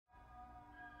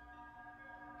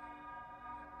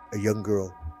A young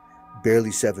girl,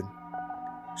 barely 7,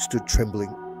 stood trembling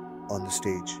on the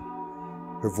stage.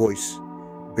 Her voice,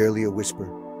 barely a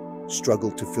whisper,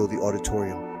 struggled to fill the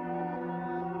auditorium.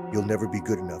 "You'll never be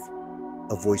good enough,"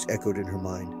 a voice echoed in her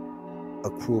mind, a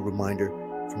cruel reminder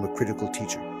from a critical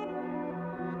teacher.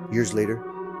 Years later,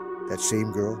 that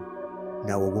same girl,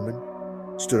 now a woman,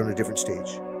 stood on a different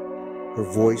stage, her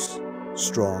voice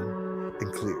strong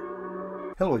and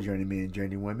clear. Hello, journeymen and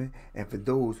journeywomen, and for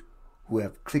those who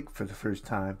have clicked for the first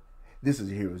time, this is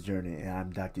a hero's journey, and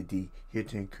I'm Dr. D, here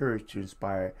to encourage, to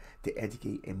inspire, to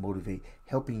educate, and motivate,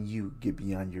 helping you get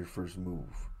beyond your first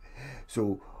move.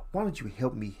 So why don't you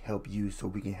help me help you so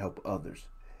we can help others?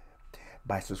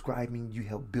 By subscribing, you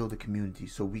help build a community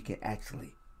so we can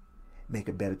actually make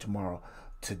a better tomorrow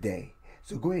today.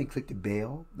 So go ahead and click the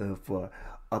bell for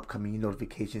upcoming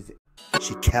notifications.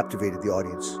 She captivated the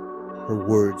audience, her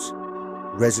words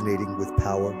resonating with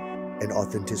power and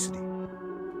authenticity.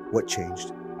 What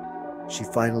changed? She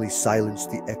finally silenced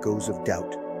the echoes of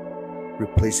doubt,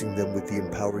 replacing them with the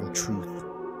empowering truth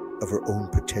of her own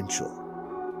potential.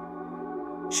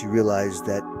 She realized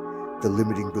that the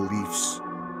limiting beliefs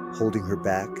holding her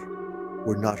back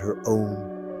were not her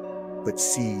own, but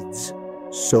seeds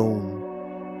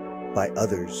sown by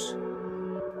others.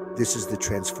 This is the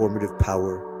transformative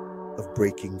power of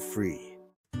breaking free.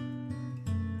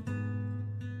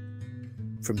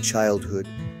 From childhood,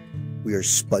 we are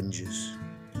sponges,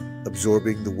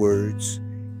 absorbing the words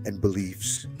and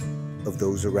beliefs of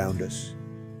those around us.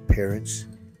 Parents,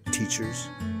 teachers,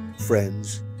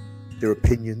 friends, their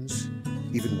opinions,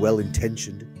 even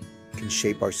well-intentioned, can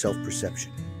shape our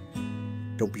self-perception.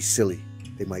 "Don't be silly,"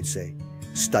 they might say,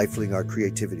 stifling our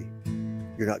creativity.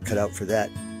 "You're not cut out for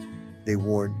that," they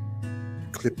warn,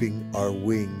 clipping our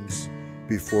wings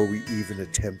before we even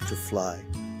attempt to fly.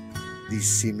 These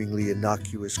seemingly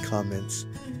innocuous comments,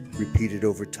 repeated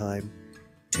over time,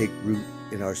 take root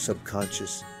in our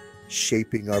subconscious,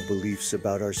 shaping our beliefs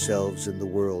about ourselves and the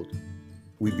world.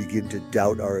 We begin to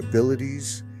doubt our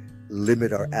abilities,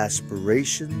 limit our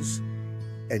aspirations,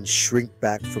 and shrink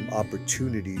back from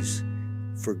opportunities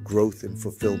for growth and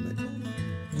fulfillment.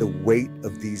 The weight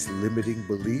of these limiting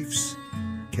beliefs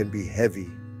can be heavy,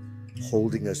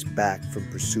 holding us back from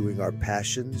pursuing our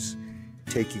passions,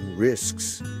 taking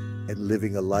risks, and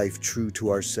living a life true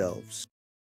to ourselves.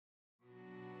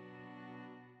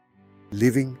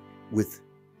 Living with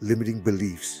limiting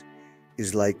beliefs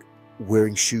is like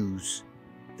wearing shoes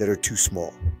that are too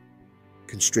small,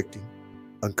 constricting,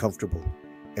 uncomfortable,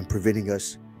 and preventing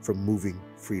us from moving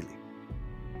freely.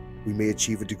 We may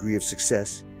achieve a degree of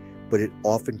success, but it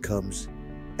often comes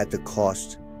at the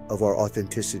cost of our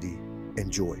authenticity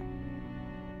and joy.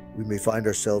 We may find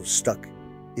ourselves stuck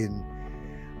in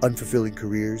unfulfilling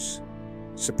careers,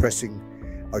 suppressing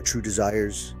our true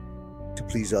desires to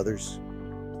please others.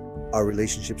 Our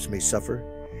relationships may suffer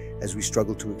as we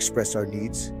struggle to express our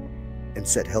needs and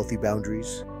set healthy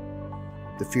boundaries.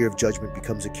 The fear of judgment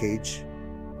becomes a cage,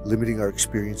 limiting our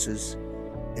experiences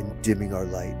and dimming our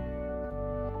light.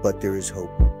 But there is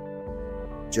hope.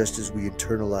 Just as we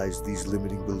internalize these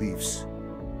limiting beliefs,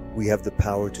 we have the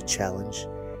power to challenge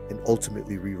and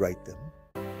ultimately rewrite them.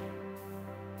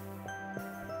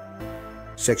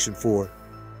 Section 4,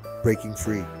 Breaking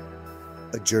Free,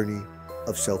 a journey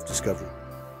of self-discovery.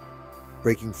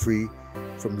 Breaking free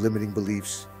from limiting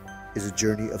beliefs is a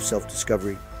journey of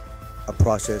self-discovery, a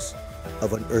process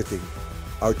of unearthing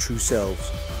our true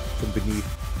selves from beneath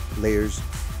layers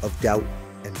of doubt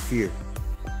and fear.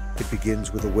 It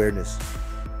begins with awareness.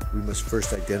 We must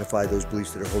first identify those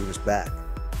beliefs that are holding us back,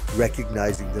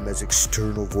 recognizing them as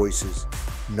external voices,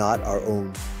 not our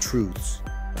own truths.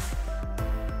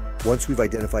 Once we've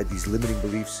identified these limiting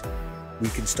beliefs, we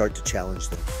can start to challenge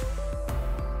them.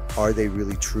 Are they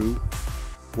really true?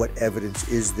 What evidence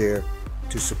is there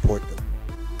to support them?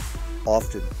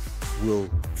 Often, we'll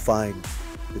find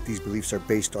that these beliefs are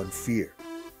based on fear,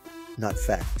 not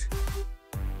fact.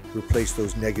 Replace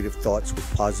those negative thoughts with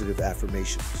positive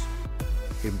affirmations.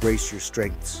 Embrace your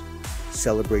strengths.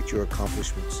 Celebrate your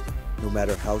accomplishments, no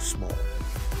matter how small.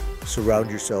 Surround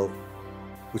yourself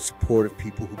with supportive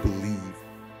people who believe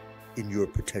in your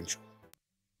potential.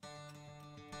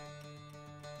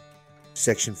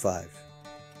 Section 5.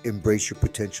 Embrace your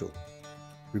potential.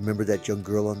 Remember that young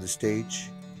girl on the stage?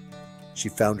 She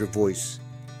found her voice,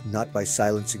 not by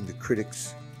silencing the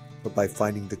critics, but by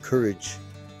finding the courage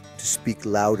to speak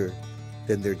louder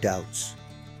than their doubts.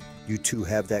 You too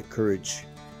have that courage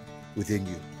within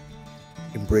you.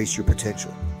 Embrace your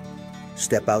potential.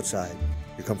 Step outside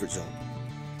your comfort zone.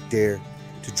 Dare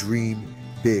to dream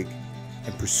big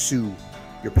and pursue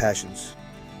your passions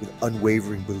with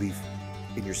unwavering belief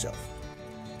in yourself.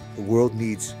 The world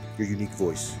needs your unique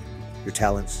voice, your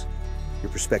talents,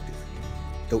 your perspective.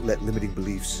 Don't let limiting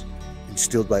beliefs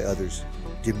instilled by others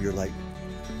dim your light.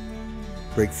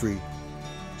 Break free,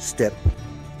 step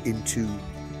into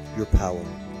your power,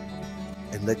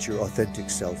 and let your authentic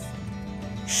self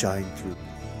shine through.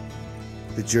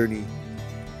 The journey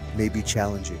may be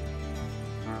challenging,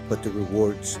 but the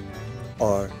rewards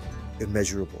are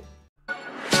immeasurable.